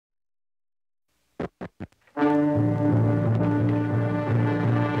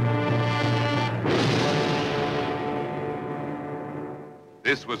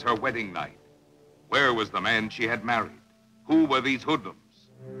This was her wedding night. Where was the man she had married? Who were these hoodlums?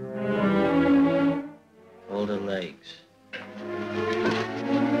 Hold her legs.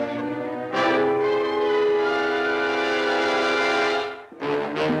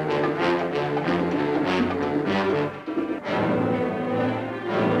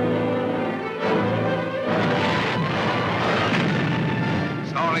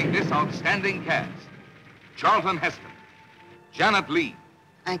 Starring this outstanding cast: Charlton Heston, Janet Leigh.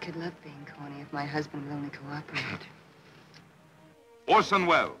 I could love being corny if my husband would only cooperate. Orson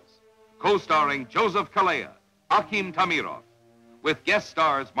Welles, co-starring Joseph Kalea, Akim Tamirov, with guest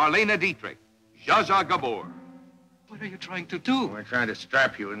stars Marlene Dietrich, Zsa Zsa Gabor. What are you trying to do? We're trying to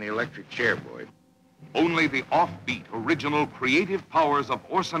strap you in the electric chair, boy. Only the offbeat, original, creative powers of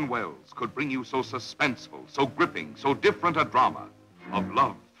Orson Welles could bring you so suspenseful, so gripping, so different a drama of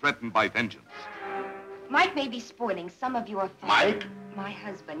love threatened by vengeance. Mike may be spoiling some of your fun. Mike? My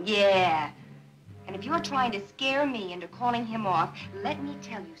husband, yeah. And if you're trying to scare me into calling him off, let me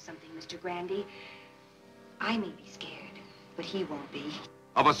tell you something, Mr. Grandy. I may be scared, but he won't be.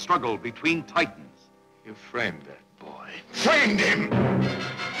 Of a struggle between titans. You framed that boy. Framed him!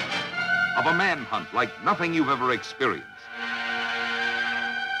 Of a manhunt like nothing you've ever experienced.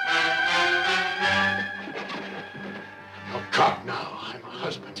 No cop now. I'm a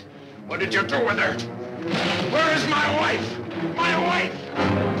husband. What did you do with her? Where is my wife? My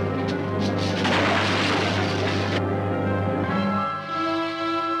wife!